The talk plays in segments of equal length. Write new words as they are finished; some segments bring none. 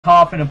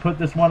Coffin and put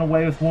this one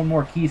away with one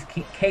more Case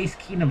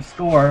Keenum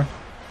score.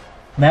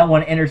 That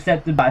one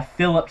intercepted by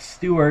Philip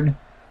Stewart,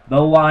 the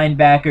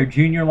linebacker,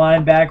 junior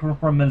linebacker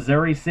from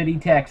Missouri City,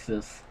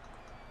 Texas.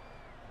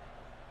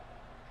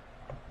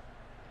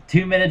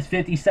 2 minutes,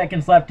 50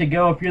 seconds left to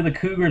go. If you're the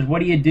Cougars, what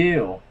do you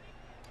do?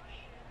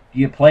 Do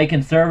you play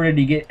conservative?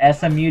 Do you get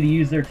SMU to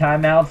use their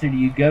timeouts, or do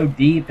you go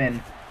deep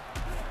and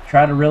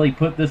try to really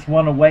put this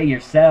one away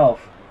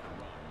yourself?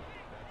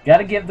 Got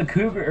to give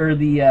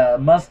the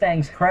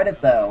Mustangs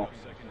credit, though,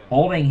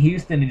 holding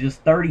Houston to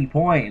just 30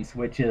 points,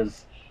 which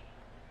is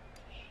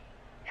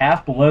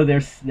half below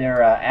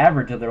their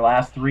average of their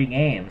last 3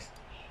 games.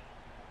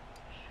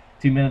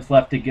 2 minutes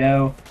left to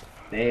go.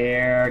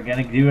 They're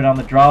going to do it on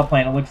the draw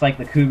plan. It looks like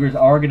the Cougars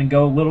are going to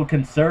go a little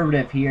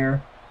conservative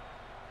here.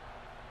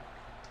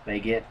 They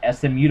get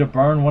SMU to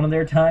burn one of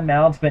their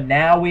timeouts, but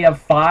now we have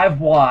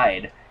 5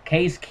 wide.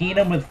 Case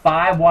Keenum with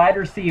 5 wide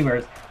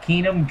receivers.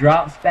 Keenum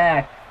drops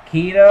back.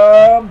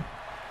 Keenum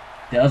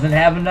doesn't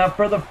have enough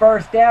for the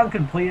first down.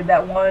 Completed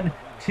that one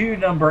to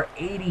number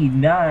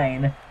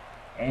 89.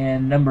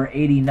 And number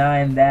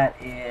 89, that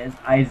is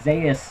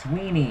Isaiah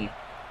Sweeney,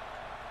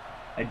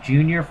 a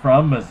junior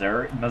from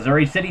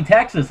Missouri City,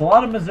 Texas. A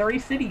lot of Missouri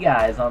City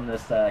guys on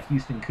this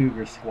Houston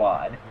Cougars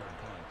squad.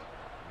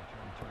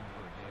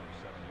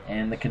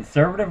 And the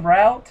conservative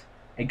route,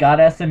 it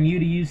got SMU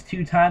to use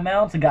 2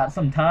 timeouts. It got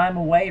some time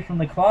away from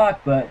the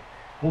clock, but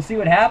we'll see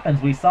what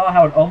happens. We saw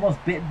how it almost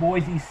bit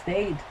Boise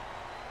State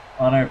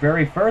on our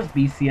very first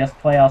BCS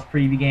playoffs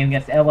preview game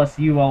against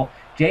LSU. Well,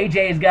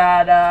 JJ's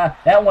got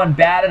that one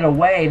batted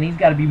away, and he's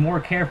got to be more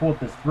careful with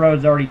his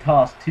throws. Already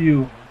tossed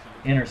 2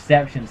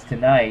 interceptions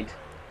tonight.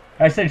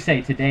 I should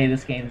say today.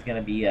 This game is going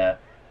to be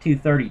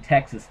 2:30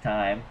 Texas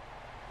time.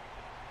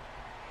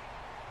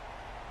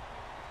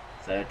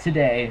 So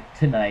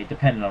tonight,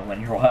 depending on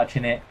when you're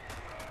watching it.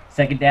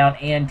 2nd down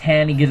and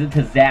 10. He gives it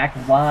to Zach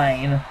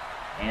Line.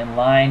 And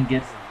Line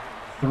gets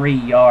 3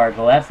 yards.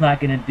 Well, that's not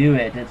going to do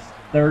it. It's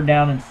 3rd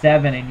down and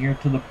 7, and you're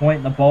to the point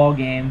in the ball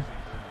game.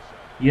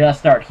 You got to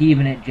start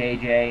heaving it,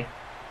 JJ.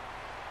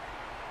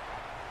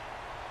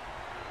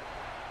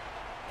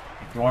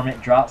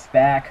 McDormand drops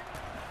back.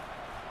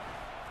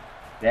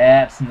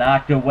 That's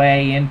knocked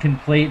away,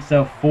 incomplete.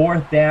 So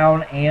 4th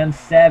down and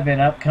 7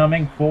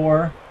 upcoming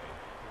for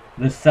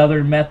the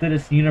Southern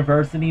Methodist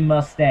University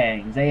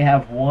Mustangs. They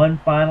have one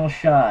final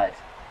shot.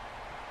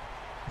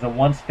 The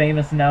once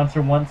famous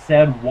announcer once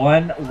said,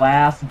 one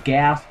last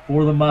gasp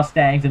for the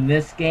Mustangs in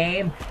this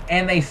game,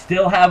 and they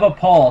still have a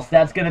pulse.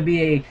 That's going to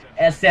be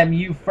a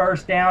SMU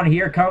first down.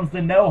 Here comes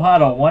the no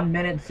huddle. 1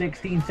 minute,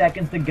 16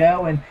 seconds to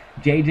go, and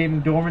J.J.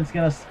 McDormand's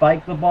going to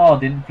spike the ball.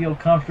 Didn't feel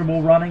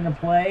comfortable running the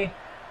play.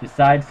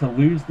 Decides to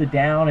lose the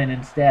down and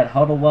instead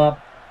huddle up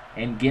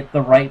and get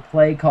the right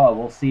play call.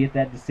 We'll see if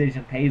that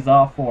decision pays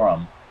off for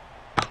him.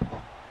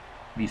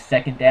 Be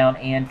 2nd down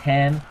and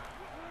 10.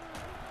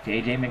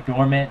 J.J.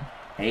 McDormand.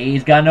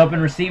 He's got an open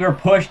receiver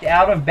pushed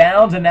out of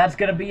bounds, and that's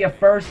going to be a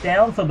first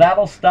down, so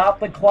that'll stop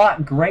the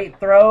clock. Great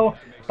throw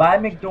by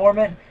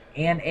McDormand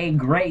and a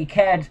great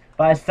catch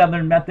by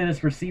Southern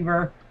Methodist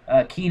receiver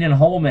Keenan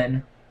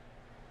Holman.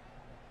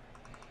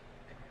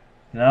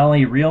 Not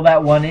only reel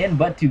that one in,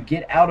 but to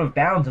get out of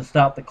bounds and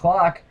stop the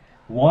clock.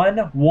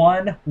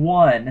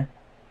 1-1-1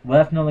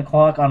 left on the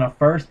clock on a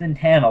 1st and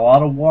 10. A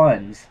lot of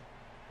ones.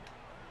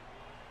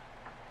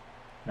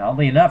 Not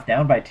only enough,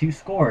 down by 2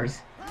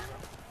 scores.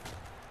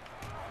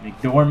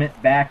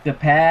 McDormand back to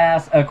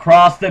pass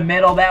across the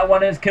middle. That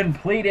one is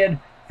completed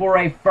for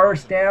a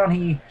first down.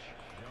 He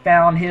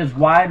found his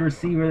wide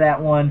receiver, that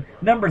one.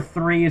 Number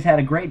 3 has had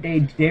a great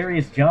day,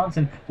 Darius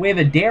Johnson. We have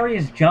a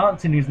Darius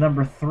Johnson who's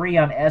number 3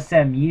 on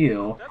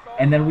SMU.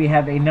 And then we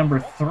have a number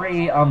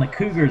 3 on the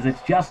Cougars.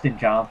 It's Justin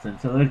Johnson.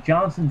 So those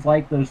Johnsons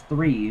like those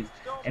 3s.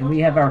 And we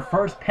have our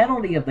first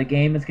penalty of the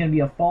game. It's going to be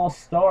a false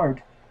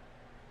start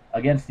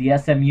against the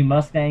SMU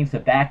Mustangs to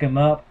back him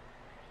up.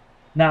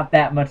 Not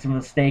that much of a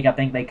mistake. I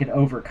think they could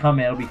overcome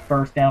it. It'll be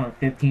 1st down and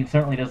 15.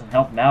 Certainly doesn't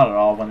help them out at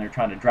all when they're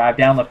trying to drive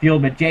down the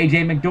field. But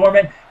J.J.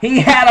 McDormand,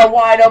 he had a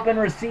wide open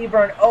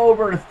receiver and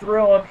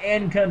overthrew him,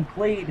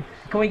 incomplete.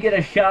 Can we get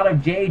a shot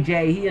of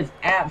J.J.? He is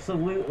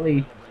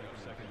absolutely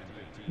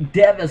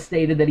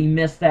devastated that he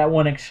missed that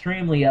one.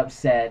 Extremely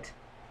upset.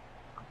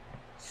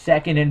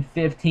 2nd and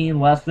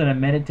 15, less than a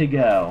minute to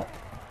go.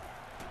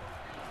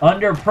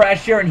 Under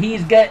pressure, and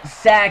he's got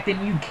sacked,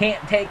 and you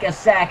can't take a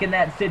sack in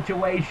that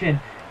situation.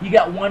 You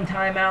got 1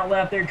 timeout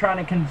left. They're trying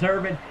to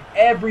conserve it.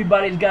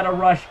 Everybody's got to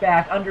rush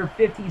back. Under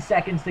 50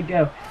 seconds to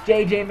go.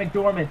 J.J.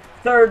 McDormand,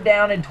 3rd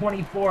down and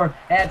 24.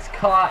 That's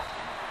caught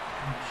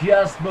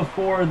just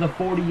before the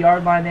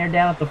 40-yard line. They're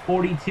down at the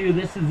 42.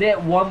 This is it.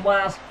 One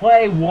last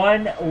play.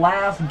 One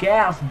last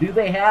gasp. Do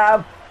they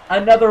have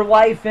another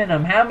life in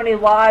them? How many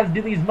lives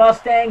do these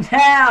Mustangs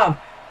have?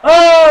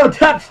 Oh,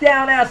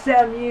 touchdown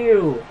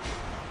SMU!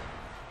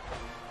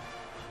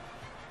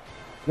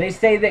 They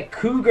say that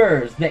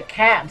Cougars, that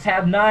Cats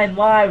have 9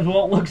 lives.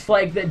 Well, it looks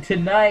like that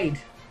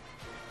tonight,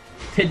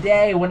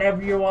 today,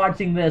 whenever you're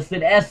watching this,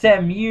 that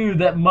SMU,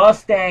 that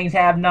Mustangs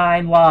have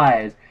 9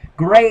 lives.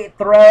 Great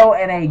throw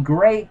and a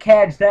great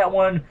catch. That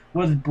one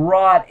was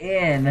brought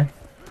in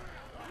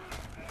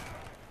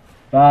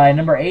by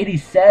number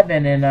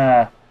 87, and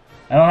I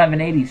don't have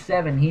an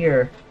 87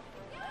 here.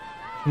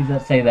 Who does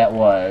that say that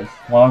was?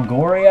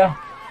 Longoria?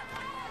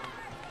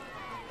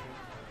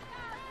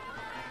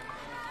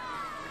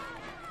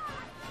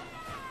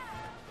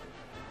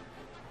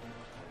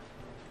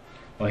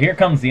 Well, here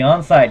comes the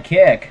onside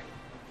kick.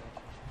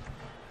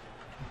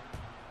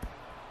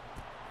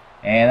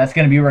 And that's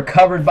going to be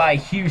recovered by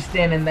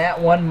Houston, and that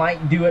one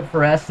might do it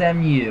for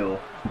SMU.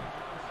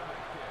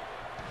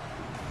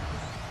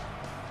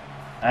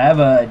 I have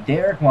a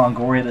Derek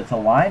Longoria that's a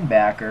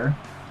linebacker.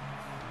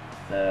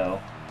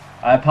 So,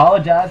 I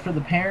apologize for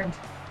the parent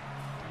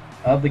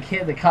of the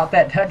kid that caught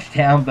that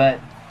touchdown, but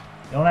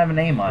you don't have a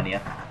name on you.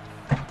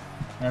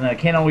 And it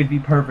can't always be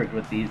perfect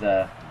with these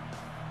names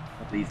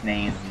and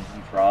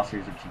these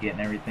rosters that you get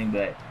and everything,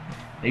 but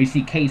there you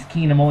see Case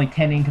Keenum, only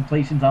 10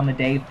 incompletions on the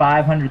day,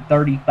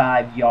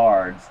 535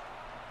 yards,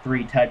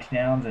 3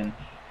 touchdowns, and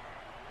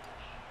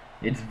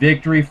it's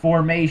victory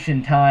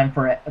formation time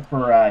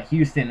for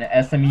Houston.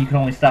 SMU can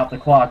only stop the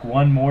clock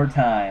one more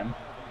time.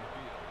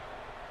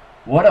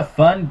 What a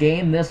fun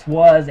game this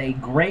was. A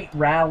great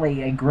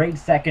rally, a great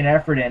second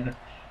effort, and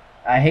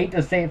I hate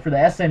to say it for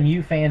the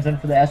SMU fans and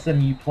for the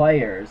SMU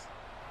players.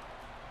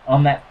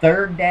 On that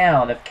third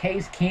down, if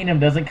Case Keenum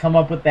doesn't come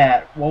up with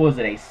that, what was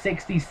it, a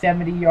 60,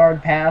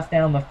 70-yard pass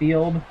down the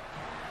field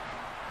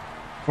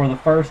for the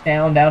first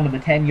down to the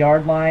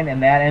 10-yard line,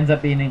 and that ends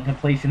up being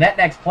incompletion. That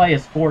next play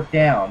is 4th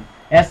down.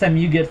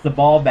 SMU gets the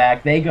ball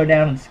back. They go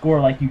down and score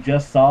like you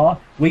just saw.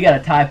 We got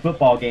a tie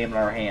football game in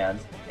our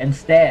hands.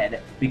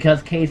 Instead,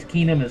 because Case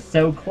Keenum is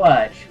so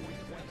clutch,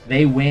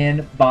 they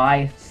win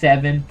by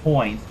 7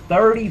 points.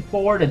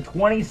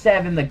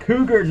 34-27. The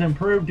Cougars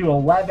improved to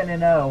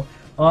 11-0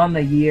 on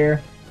the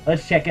year.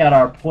 Let's check out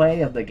our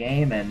play of the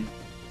game, and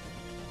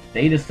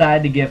they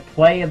decide to give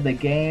play of the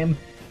game.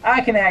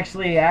 I can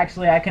actually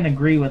I can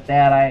agree with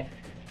that.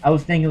 I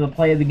was thinking the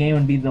play of the game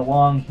would be the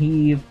long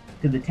heave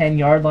to the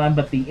 10-yard line,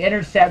 but the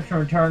interception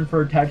return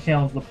for a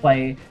touchdown was the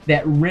play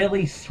that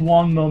really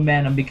swung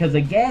momentum, because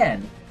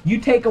again, you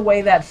take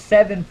away that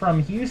 7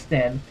 from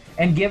Houston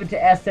and give it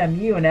to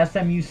SMU, and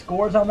SMU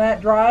scores on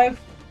that drive.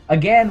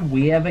 Again,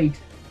 we have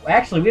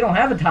actually, we don't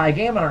have a tie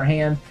game on our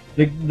hands.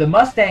 The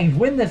Mustangs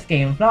win this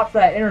game. If not for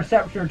that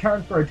interception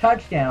return for a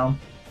touchdown,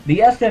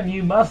 the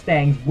SMU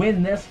Mustangs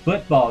win this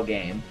football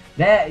game.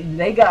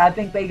 I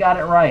think they got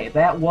it right.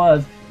 That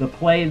was the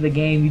play of the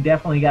game. You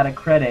definitely got to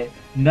credit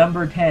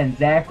number 10,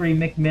 Zachary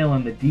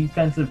McMillan, the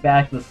defensive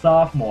back, the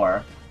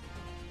sophomore.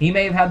 He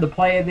may have had the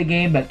play of the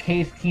game, but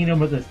Case Keenum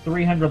with his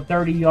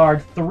 330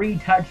 yards, 3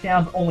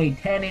 touchdowns, only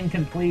 10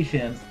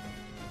 incompletions.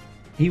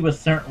 He was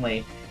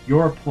certainly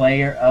your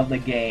player of the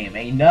game.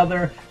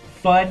 Another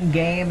fun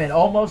game. It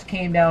almost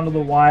came down to the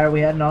wire. We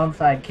had an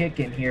onside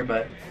kick in here,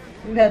 but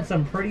we've had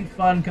some pretty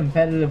fun,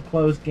 competitive,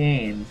 close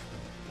games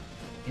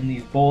in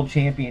these Bowl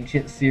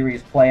Championship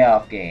Series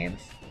playoff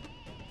games.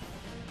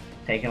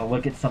 Taking a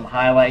look at some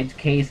highlights.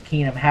 Case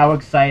Keenum, how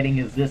exciting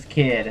is this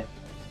kid?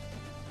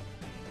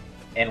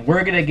 And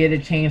we're going to get a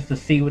chance to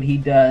see what he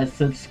does.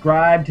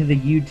 Subscribe to the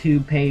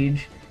YouTube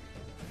page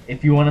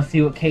if you want to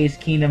see what Case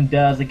Keenum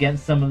does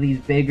against some of these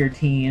bigger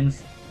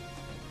teams.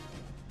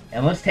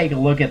 And let's take a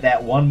look at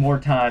that one more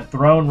time.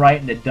 Thrown right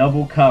into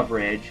double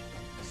coverage.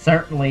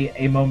 Certainly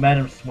a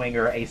momentum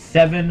swinger. A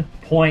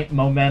 7-point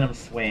momentum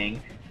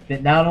swing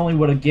that not only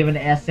would have given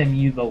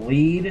SMU the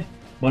lead,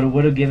 but it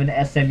would have given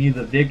SMU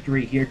the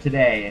victory here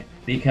today,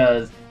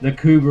 because the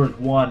Cougars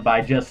won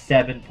by just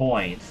 7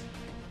 points.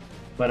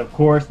 But of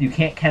course, you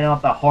can't count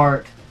out the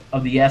heart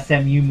of the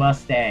SMU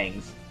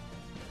Mustangs.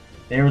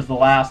 There's the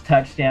last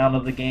touchdown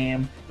of the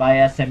game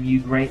by SMU.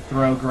 Great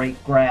throw,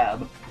 great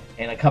grab.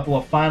 And a couple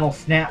of final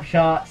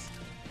snapshots.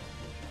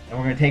 And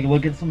we're going to take a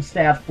look at some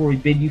stats before we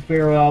bid you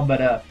farewell.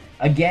 But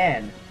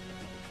again,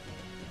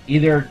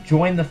 either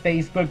join the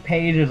Facebook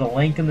page. There's a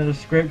link in the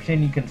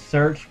description. You can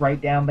search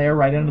right down there,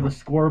 right under the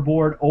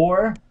scoreboard.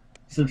 Or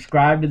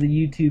subscribe to the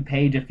YouTube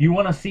page if you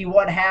want to see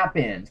what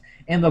happens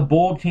in the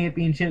Bowl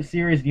Championship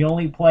Series, the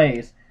only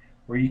place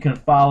where you can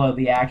follow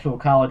the actual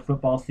college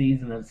football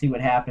season and see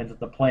what happens if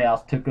the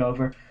playoffs took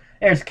over.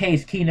 There's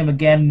Case Keenum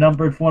again,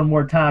 numbered one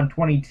more time,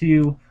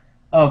 22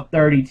 of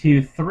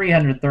 32,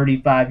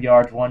 335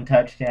 yards, 1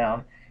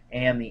 touchdown,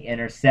 and the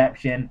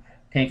interception.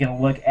 Taking a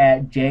look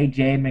at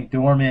J.J.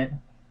 McDormand.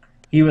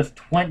 He was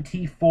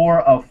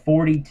 24 of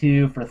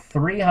 42 for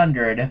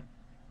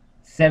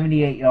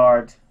 378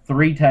 yards,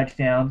 3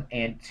 touchdowns,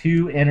 and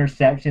 2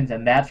 interceptions,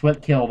 and that's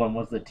what killed him,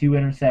 was the 2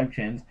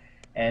 interceptions.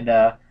 And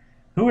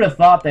who would have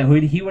thought that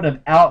he would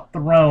have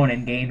outthrown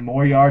and gained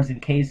more yards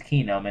than Case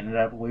Keenum, ended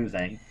up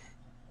losing.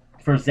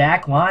 For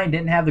Zach Line,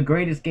 didn't have the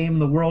greatest game in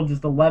the world,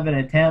 just 11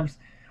 attempts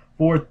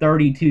for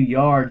 32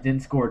 yards,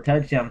 didn't score a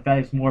touchdown. In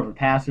fact, it's more of a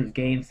passer's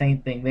game.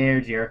 Same thing there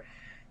as you're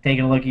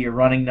taking a look at your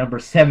running number,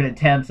 7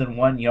 attempts and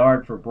 1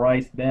 yard for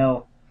Bryce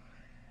Bell.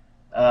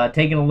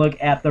 Taking a look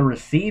at the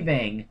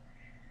receiving,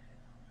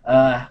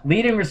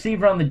 Leading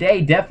receiver on the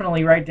day,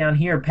 definitely right down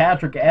here,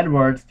 Patrick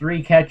Edwards,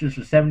 3 catches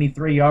for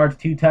 73 yards,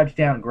 2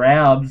 touchdown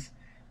grabs.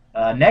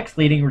 Next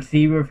leading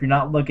receiver, if you're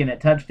not looking at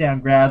touchdown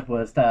grabs,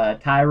 was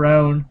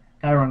Tyrone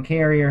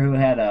Carrier, who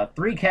had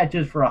 3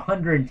 catches for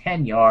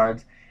 110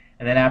 yards.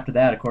 And then after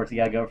that, of course, you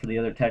got to go for the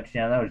other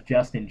touchdown. That was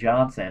Justin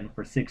Johnson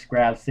for 6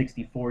 grabs,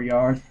 64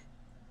 yards.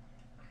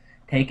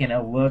 Taking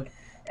a look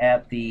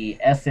at the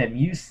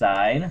SMU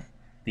side,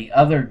 the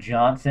other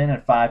Johnson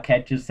at 5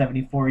 catches,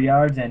 74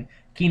 yards, and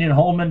Keenan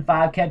Holman,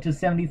 5 catches,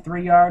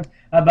 73 yards.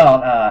 How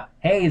about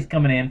Hayes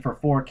coming in for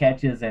 4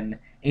 catches and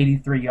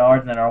 83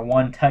 yards, and our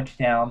 1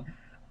 touchdown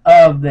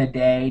of the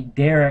day,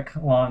 Derek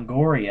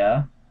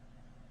Longoria,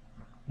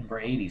 number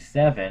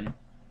 87.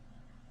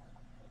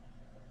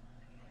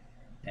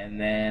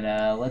 And then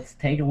let's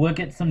take a look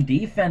at some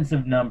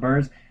defensive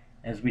numbers.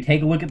 As we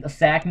take a look at the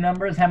sack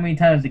numbers, how many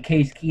times did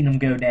Case Keenum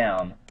go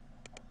down?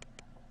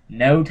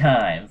 No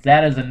times.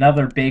 That is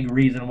another big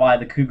reason why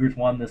the Cougars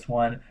won this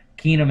one.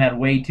 Keenum had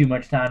way too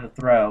much time to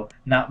throw,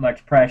 not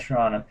much pressure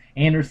on him.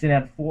 Anderson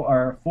had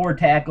 4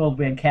 tackles.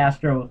 We had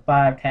Castro with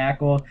 5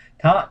 tackles.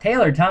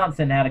 Taylor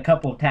Thompson had a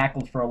couple of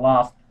tackles for a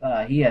loss.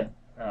 He had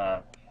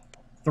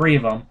 3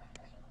 of them.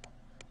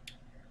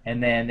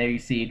 And then there you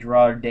see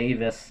Gerard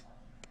Davis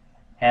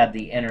had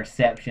the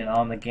interception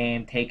on the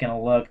game. Taking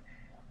a look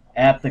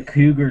at the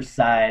Cougars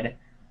side,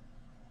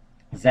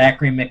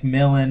 Zachary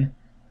McMillan,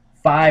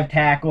 5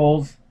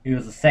 tackles. He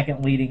was the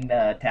second leading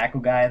tackle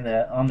guy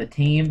on the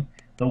team.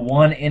 The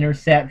 1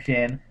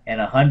 interception and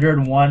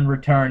 101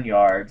 return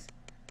yards.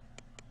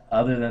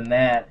 Other than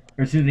that,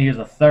 or excuse me, he was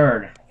a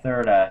third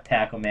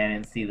tackle man.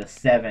 And see the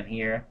 7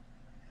 here.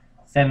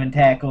 7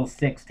 tackles,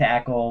 6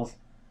 tackles,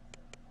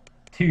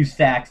 2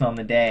 sacks on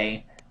the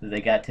day. They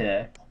got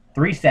to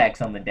 3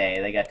 sacks on the day.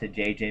 They got to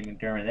J.J.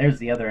 McDermott. There's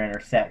the other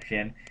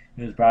interception.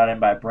 It was brought in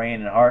by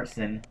Brandon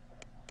Hartson.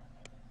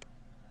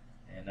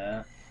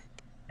 And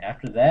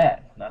after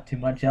that, not too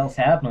much else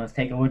happened. Let's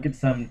take a look at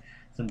some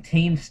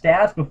team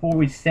stats before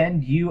we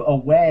send you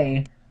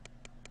away.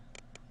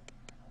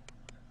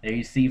 There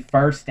you see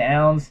first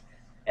downs.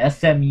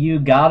 SMU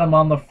got them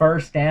on the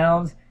first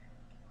downs.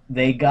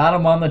 They got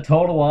them on the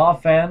total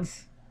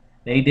offense.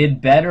 They did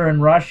better in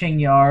rushing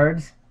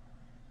yards.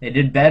 They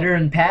did better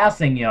in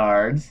passing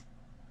yards.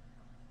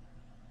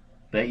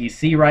 But you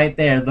see right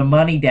there, the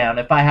money down.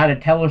 If I had a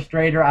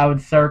telestrator, I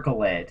would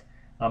circle it.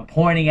 I'm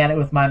pointing at it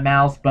with my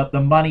mouse, but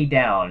the money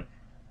down.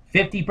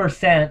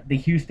 50% the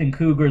Houston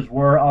Cougars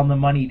were on the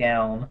money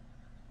down.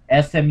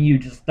 SMU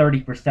just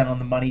 30% on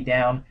the money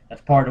down.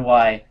 That's part of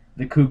why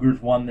the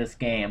Cougars won this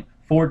game.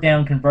 4th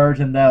down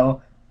conversion,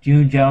 though.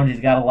 June Jones, he's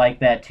got to like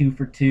that. 2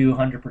 for 2,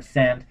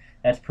 100%.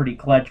 That's pretty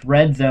clutch.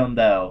 Red zone,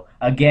 though.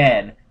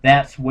 Again,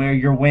 that's where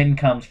your win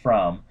comes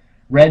from.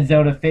 Red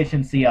zone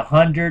efficiency,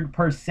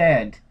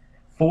 100%.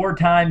 4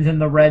 times in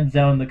the red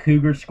zone, the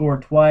Cougars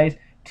scored twice,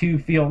 2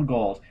 field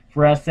goals.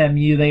 For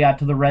SMU, they got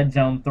to the red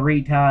zone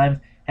 3 times,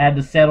 had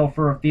to settle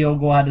for a field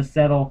goal, had to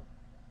settle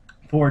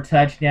for a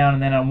touchdown,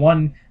 and then on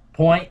 1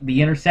 point,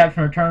 the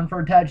interception return for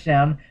a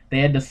touchdown, they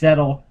had to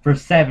settle for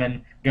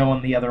 7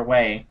 going the other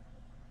way.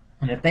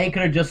 And if they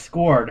could have just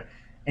scored,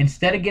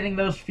 instead of getting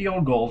those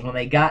field goals, when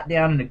they got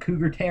down into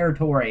Cougar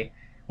territory,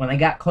 when they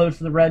got close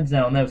to the red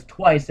zone, those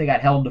twice they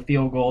got held to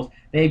field goals,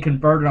 they had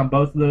converted on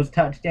both of those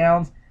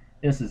touchdowns.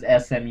 This is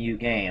SMU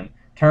game.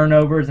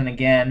 Turnovers, and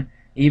again,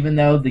 even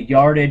though the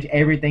yardage,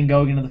 everything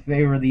going into the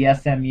favor of the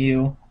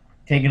SMU,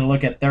 taking a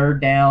look at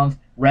 3rd downs,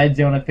 red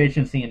zone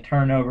efficiency, and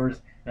turnovers,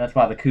 and that's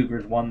why the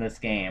Cougars won this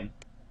game.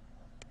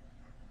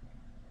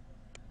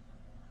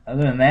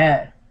 Other than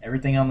that,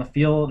 everything on the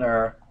field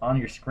or on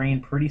your screen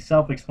pretty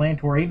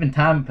self-explanatory, even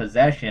time of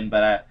possession,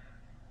 but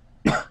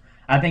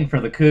I think for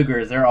the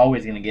Cougars, they're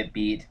always going to get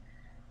beat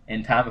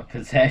in time of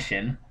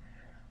possession.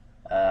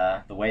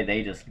 The way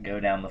they just go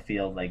down the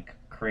field like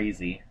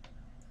crazy.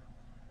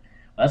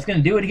 Well, that's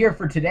going to do it here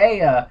for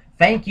today.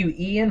 Thank you,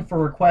 Ian, for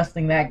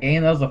requesting that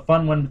game. That was a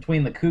fun one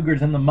between the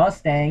Cougars and the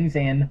Mustangs.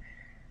 And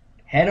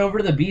head over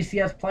to the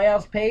BCS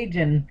Playoffs page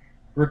and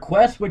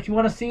request what you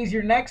want to see as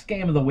your next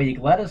game of the week.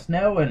 Let us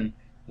know, and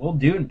we'll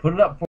do it and put it up for